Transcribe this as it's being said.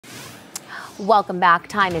Welcome back.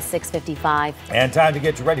 Time is 6:55. And time to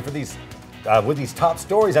get you ready for these with these top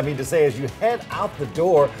stories. I mean to say, as you head out the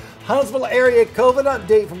door, Huntsville area COVID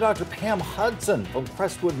update from Dr. Pam Hudson from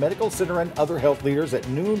Crestwood Medical Center and other health leaders at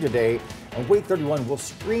noon today. And Wake 31 will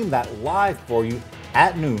stream that live for you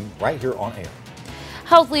at noon right here on air.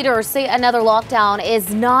 Health leaders say another lockdown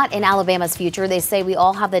is not in Alabama's future. They say we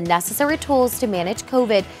all have the necessary tools to manage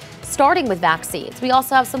COVID, starting with vaccines. We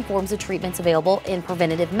also have some forms of treatments available in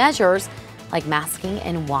preventative measures like masking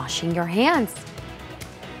and washing your hands.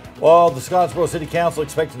 Well, the Scottsboro City Council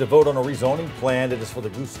expected to vote on a rezoning plan that is for the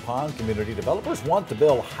Goose Pond community. Developers want to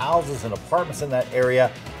build houses and apartments in that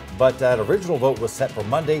area, but that original vote was set for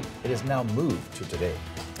Monday. It is now moved to today.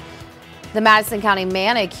 The Madison County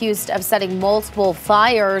man accused of setting multiple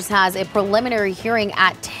fires has a preliminary hearing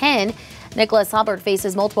at 10. Nicholas Hubbard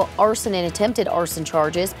faces multiple arson and attempted arson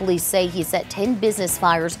charges. Police say he set 10 business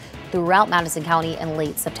fires throughout Madison County in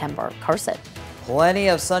late September. Carson. Plenty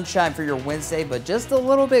of sunshine for your Wednesday, but just a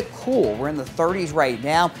little bit cool. We're in the 30s right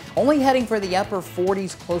now, only heading for the upper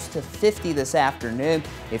 40s, close to 50 this afternoon.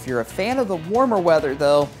 If you're a fan of the warmer weather,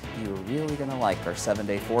 though, you're really going to like our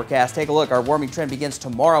 7-day forecast. Take a look. Our warming trend begins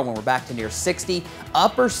tomorrow when we're back to near 60.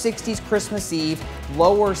 Upper 60s Christmas Eve,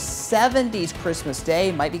 lower 70s Christmas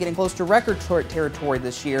Day. Might be getting close to record territory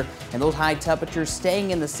this year, and those high temperatures staying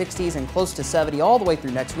in the 60s and close to 70 all the way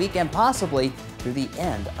through next week and possibly through the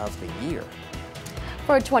end of the year.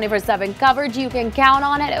 For 24/7 coverage, you can count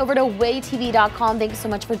on it. Over to WayTV.com. Thanks so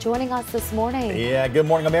much for joining us this morning. Yeah, good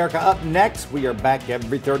morning, America. Up next, we are back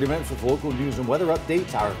every 30 minutes with local news and weather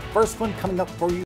updates. Our first one coming up for you.